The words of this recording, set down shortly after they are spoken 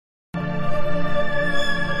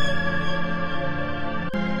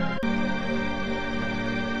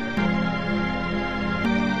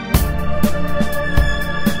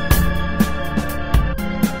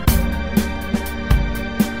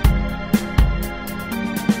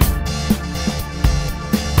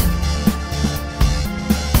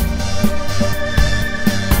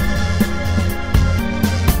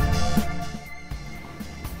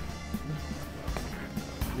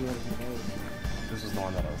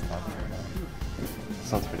stuff right now.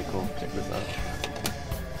 Sounds pretty cool. Check this out.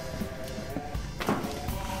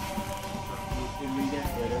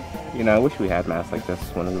 You know, I wish we had masks like this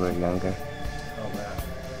when we were younger.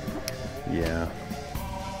 Yeah.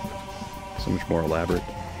 So much more elaborate.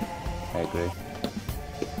 I agree.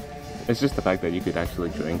 It's just the fact that you could actually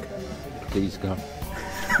drink. Please go.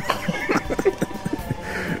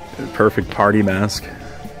 Perfect party mask.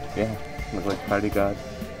 Yeah, look like party god.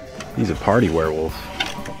 He's a party werewolf.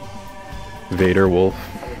 Vader wolf.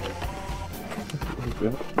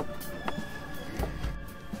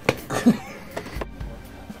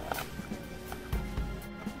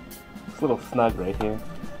 It's a little snug right here.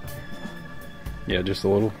 Yeah, just a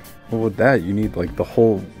little. Well, with that, you need like the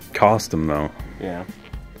whole costume, though. Yeah.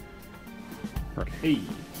 Hey.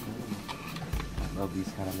 I love these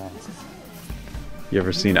kind of masks. You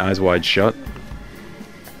ever seen Eyes Wide Shut?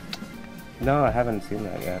 No, I haven't seen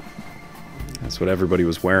that yet. That's what everybody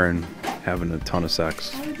was wearing, having a ton of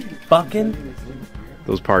sex. Fucking?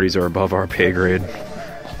 Those parties are above our pay grade.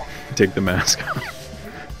 Take the mask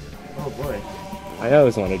off. Oh boy. I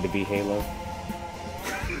always wanted to be Halo.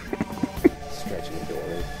 Stretching the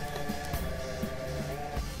doorway.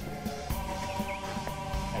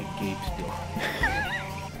 I gaped still.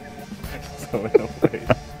 So in a way,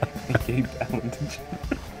 I gaped out into chest.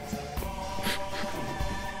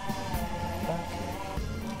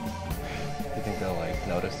 You think they'll like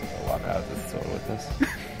notice if I walk out of the store with this?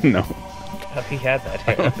 No. Oh, he had that I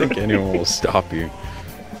hair. don't think anyone will stop you.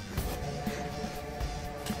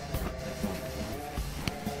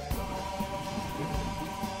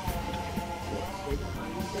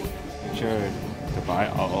 Sure, to buy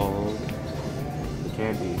all the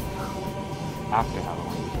candy after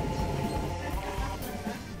Halloween.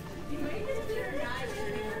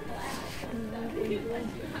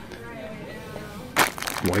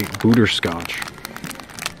 White butterscotch.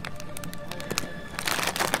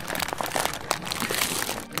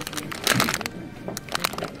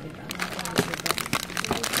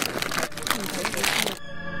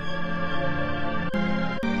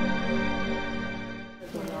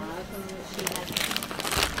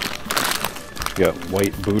 Got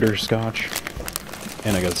white butterscotch,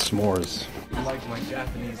 and I got s'mores. You like my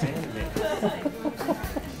Japanese anime?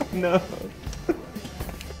 No.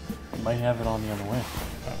 Might have it on the other way.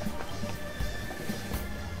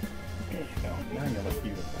 There you go. Now you look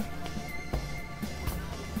beautiful.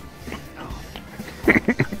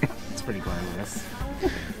 It's pretty glamorous.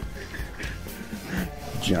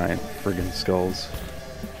 Giant friggin' skulls.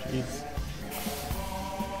 Jeez.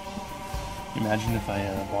 Imagine if I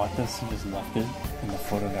bought this and just left it in the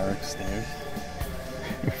foot of Eric's stairs.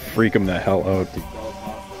 Freak him the hell out, dude.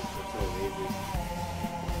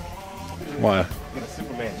 Why? Get a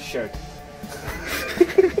Superman shirt.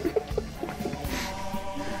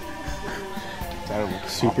 Terrible.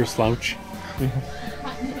 Super slouch. And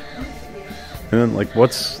then, like,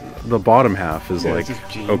 what's the bottom half is Yeah, like, it's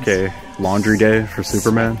just jeans. okay, laundry day for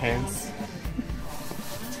Superman. Sweatpants.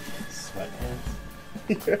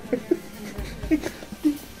 Sweatpants.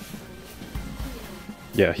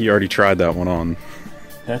 Yeah, he already tried that one on.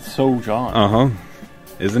 That's so John. Uh-huh.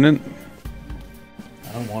 Isn't it?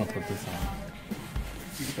 I don't want to put this on.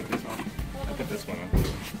 You can put this on. I'll put this one on.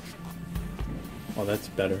 Oh, that's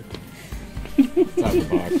better. It's out of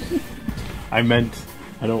the box. I meant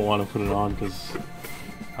I don't want to put it on because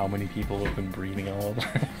how many people have been breathing all over?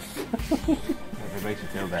 If it makes you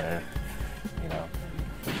feel better, you know,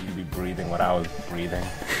 you'd be breathing what I was breathing.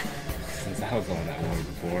 Since I was on that one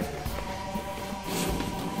before.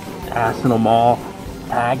 Ass in a mall.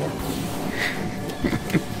 Tag.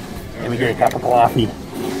 Let me get a cup of coffee.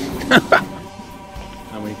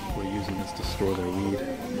 How many people are using this to store their weed?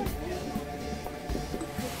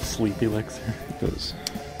 Sleep elixir. It's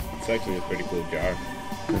It's actually a pretty cool jar.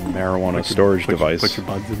 a marijuana storage device. Put your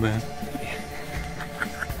buds in there.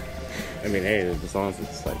 I mean, hey, as long as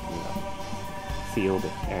it's like, you know, sealed,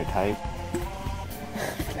 airtight.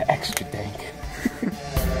 For the extra dank.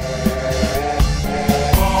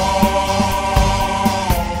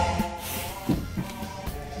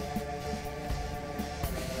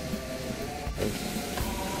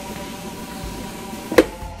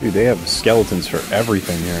 Dude, they have skeletons for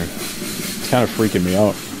everything here. It's kind of freaking me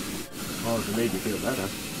out. Oh, it made you feel better.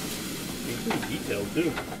 It's pretty detailed too.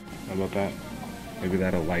 How about that? Maybe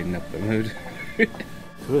that'll lighten up the mood.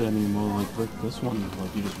 Good, I mean, more like this one,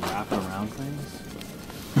 like you just wrap it around things.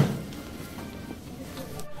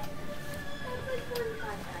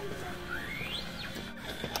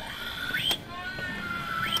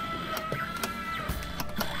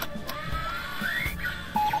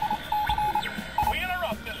 We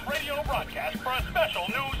interrupt this radio broadcast for a special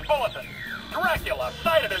news are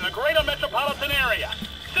sighted in the greater metropolitan area.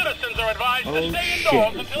 Citizens are advised to stay shit.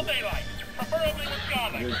 indoors until daylight, preferably with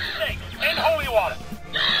garlic, steak, and holy water.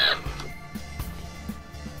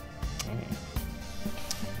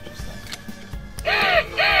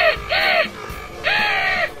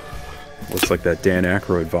 Looks like that Dan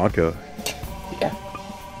Aykroyd vodka. Yeah.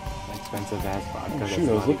 Expensive ass vodka. Shoot,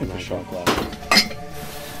 I was looking for shot glasses.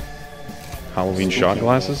 Halloween shot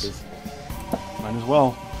glasses? Might as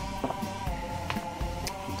well.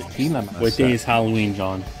 What day is Halloween,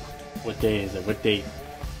 John? What day is it? What date?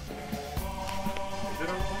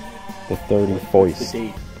 The 31st.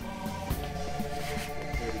 date?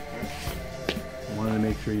 I wanted to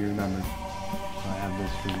make sure you remembered. So I have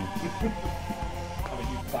this for you. How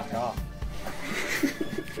about you fuck off?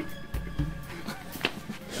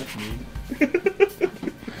 That's mean.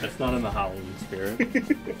 That's not in the Halloween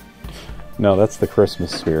spirit. No, that's the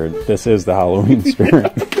Christmas spirit. This is the Halloween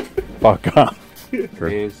spirit. Fuck off.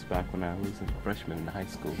 Days back when I was a freshman in high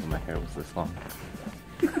school and my hair was this long.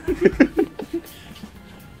 I'm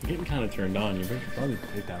getting kind of turned on. You should probably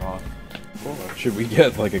take that off. Should we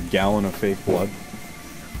get like a gallon of fake blood?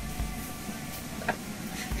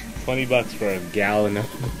 $20 for a gallon of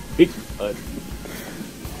fake blood.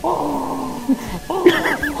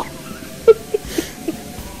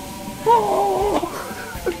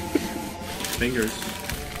 Fingers.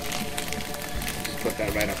 Just put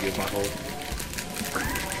that right up your butthole.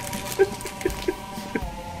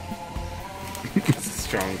 It's a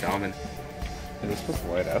strong dominant. Is this supposed to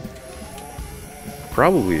light up?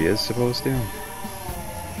 Probably is supposed to.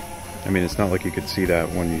 I mean, it's not like you could see that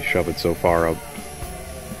when you shove it so far up.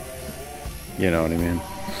 You know what I mean?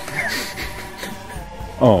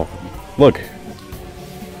 Oh, look.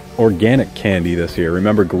 Organic candy this year.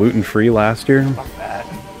 Remember gluten-free last year? Fuck that.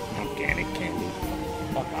 Organic candy.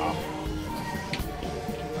 Fuck off.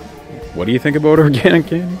 What do you think about organic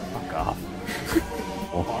candy? Fuck off.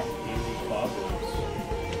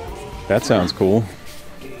 That sounds cool.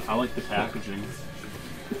 I like the packaging.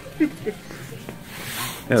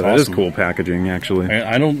 Yeah, that is cool packaging, actually.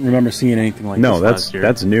 I don't remember seeing anything like No, this last year.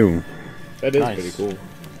 that's new. That is Nice. pretty cool.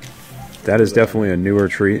 That is definitely a newer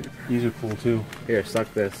treat. These are cool too. Here,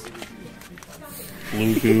 suck this.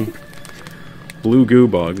 Blue goo. Blue goo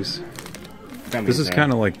bugs. That This means is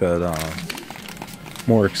kind of like the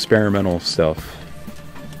more experimental stuff.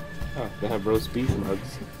 Oh, they have roast beef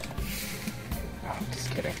mugs. Oh,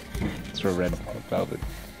 just kidding. It's a red velvet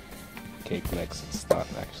cake mix. It's not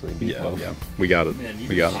actually beef loaf. Yeah. We got it.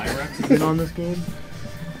 We got it. Pyrex is in on this game.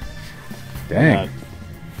 Dang.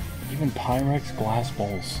 Even Pyrex glass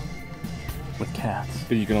bowls with cats.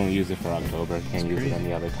 But you can only use it for October. Can't use it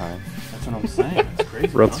any other time. That's what I'm saying. It's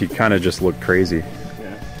crazy. Or else you kind of just look crazy.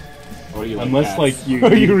 Yeah. Or you like Unless cats. like you,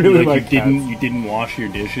 Or you really like like you didn't wash your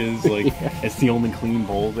dishes. Like it's the only clean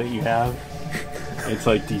bowl that you have. It's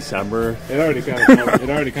like December. It already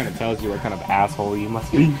kind of tells you what kind of asshole you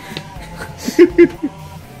must be.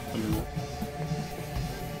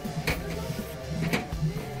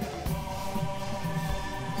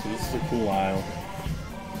 So this is a cool aisle.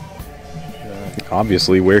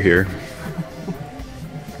 Obviously, we're here.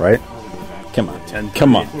 Right? Come on. 10:30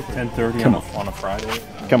 Come on a Friday.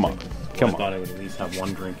 Come on. Come I on. thought I would at least have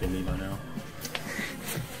one drink in me by now.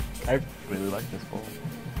 I really like this bowl.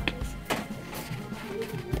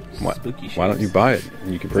 What? Spooky shapes. Why don't you buy it?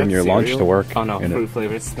 You can bring Is that your lunch cereal? to work. Oh no, in fruit it.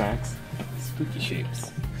 flavored snacks. Spooky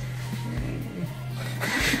shapes.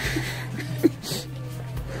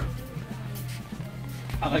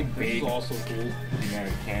 I like big. Also cool.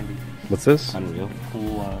 Generic candy. What's this? Unreal.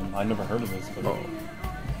 Cool. I never heard of this, but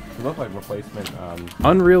It look like replacement.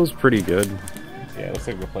 Unreal's pretty good. Yeah, it looks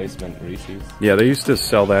like replacement Reese's. Yeah, they used to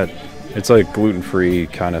sell that. It's like gluten-free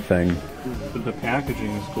kind of thing. but the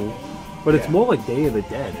packaging is cool. But it's more like Day of the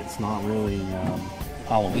Dead. It's not really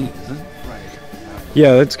Halloween, is it?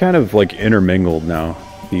 Yeah, it's kind of like intermingled now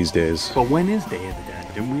these days. But when is Day of the Dead?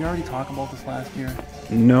 Didn't we already talk about this last year?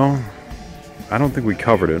 No, I don't think we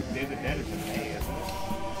covered it. Day of the Dead is in May, isn't it?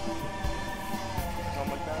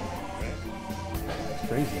 Something like that, right? That's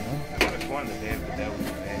crazy, huh? I could have sworn the Day of the Dead was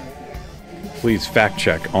in May. Please fact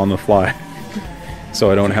check on the fly, so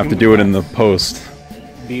I don't have to do it in the post.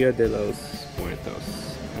 Dia de los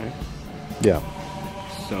Muertos. Right? Yeah.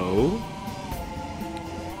 So,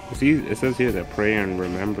 see, it says here that prayer and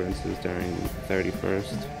remembrance is during the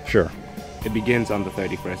 31st. Sure. It begins on the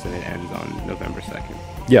 31st and it ends on November 2nd.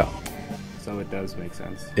 Yeah. So it does make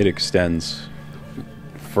sense. It extends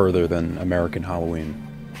further than American Halloween.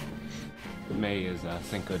 May is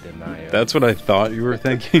Cinco de Mayo. That's what I thought you were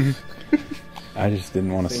thinking. I just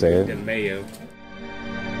didn't want to say Cinco de it. Mayo.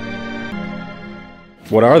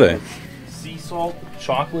 What are they? Sea salt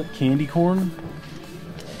chocolate candy corn.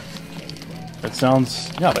 That sounds,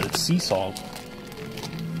 yeah, but it's sea salt.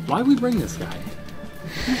 Why we bring this guy?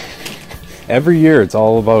 Every year it's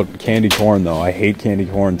all about candy corn, though. I hate candy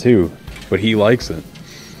corn too, but he likes it.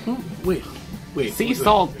 Oh, wait. Sea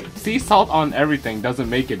salt on everything doesn't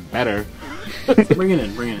make it better. Bring it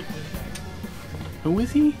in. Who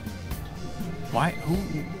is he? Why? Who?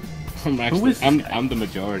 Who is this guy? I'm the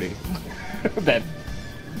majority. That.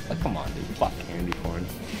 Like, come on, dude. Fuck candy corn.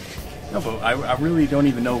 No, but I really don't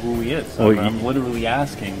even know who he is. Well, I'm literally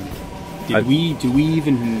asking. Do we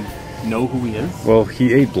even know who he is? Well,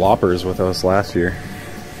 he ate bloppers with us last year.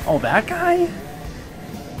 Oh, that guy?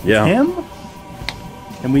 Yeah. Him?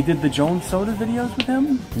 And we did the Jones Soda videos with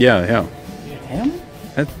him? Yeah. Him?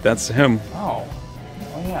 That's him. Oh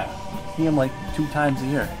yeah. See him like 2 times a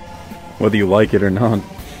year. Whether you like it or not.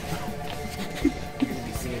 You'll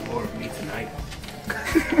be seeing more of me tonight.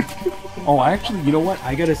 Oh, you know what?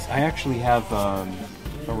 I actually have a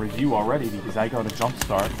review already because I got a jump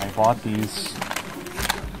start and I bought these,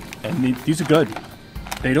 and these are good.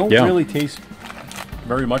 They don't really taste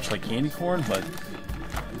very much like candy corn, but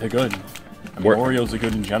they're good. I mean, Oreos are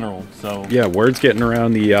good in general, so yeah. Word's getting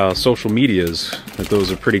around the social medias that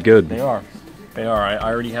those are pretty good. They are. I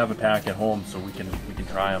already have a pack at home, so we can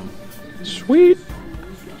try them. Sweet.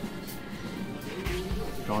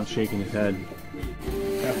 John's shaking his head.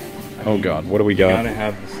 Oh God, what do we got? Gotta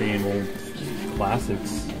have the same old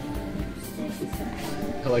classics.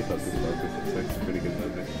 I like those focus. It's like a pretty good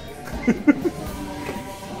movie.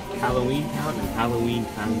 Halloween Town and Halloween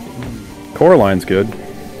Town 2. Coraline's good.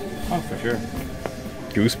 Oh, for sure.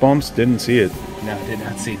 Goosebumps, didn't see it. No, I did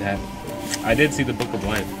not see that. I did see The Book of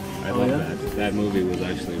Life. I love yeah? that. That movie was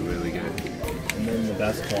actually really good. And then the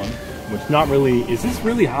best one, which not really, is this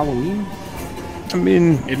really Halloween? I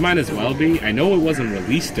mean, It might as well be. I know it wasn't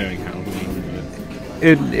released during Halloween, but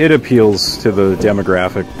it appeals to the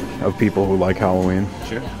demographic of people who like Halloween.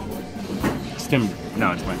 sure. It's Tim.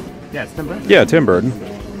 No, it's fine. Yeah, it's Tim Burton. Yeah, Tim Burton.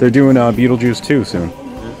 They're doing Beetlejuice 2 soon.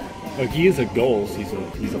 Like, he is a ghost.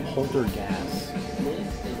 He's a poltergeist.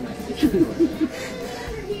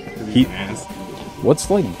 What's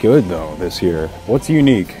like good though this year? What's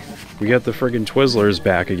unique? We got the friggin' Twizzlers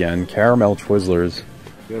back again. Caramel Twizzlers.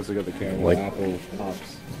 You also got the caramel Like- apple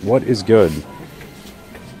pops. What is good?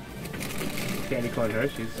 Candy corn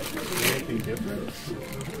Hershey's. Anything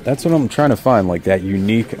different? That's what I'm trying to find. Like that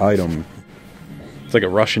unique item. It's like a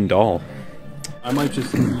Russian doll. I might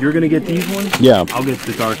just, you're gonna get these ones? Yeah, I'll get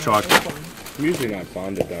the dark chocolate. I'm usually not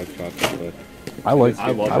fond of dark chocolate, but I like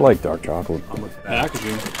love I it. like dark chocolate.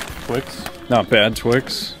 Packaging. Twix. Not bad,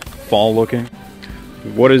 Twix. Fall looking.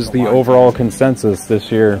 What is the overall consensus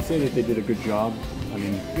this year? I'd say that they did a good job. I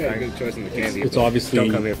mean, yeah, good choice in the candy. it's obviously,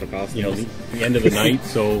 Don't come here for costumes. you know, the end of the night,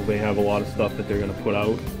 so they have a lot of stuff that they're going to put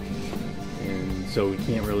out. And so we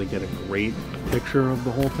can't really get a great picture of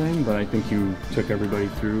the whole thing, but I think you took everybody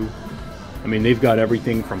through. I mean, they've got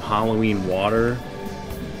everything from Halloween water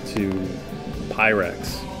to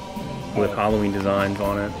Pyrex with Halloween designs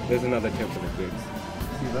on it. There's another tip for the kids.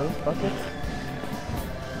 See those buckets?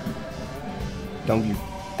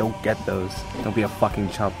 Don't get those. Don't be a fucking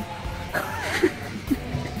chump.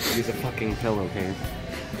 Use a fucking pillowcase.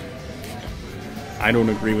 I don't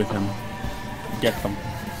agree with him. Get them.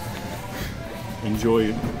 Enjoy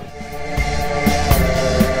it.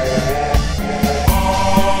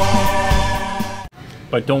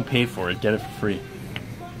 But don't pay for it. Get it for free.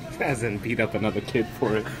 As in beat up another kid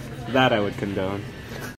for it. That I would condone.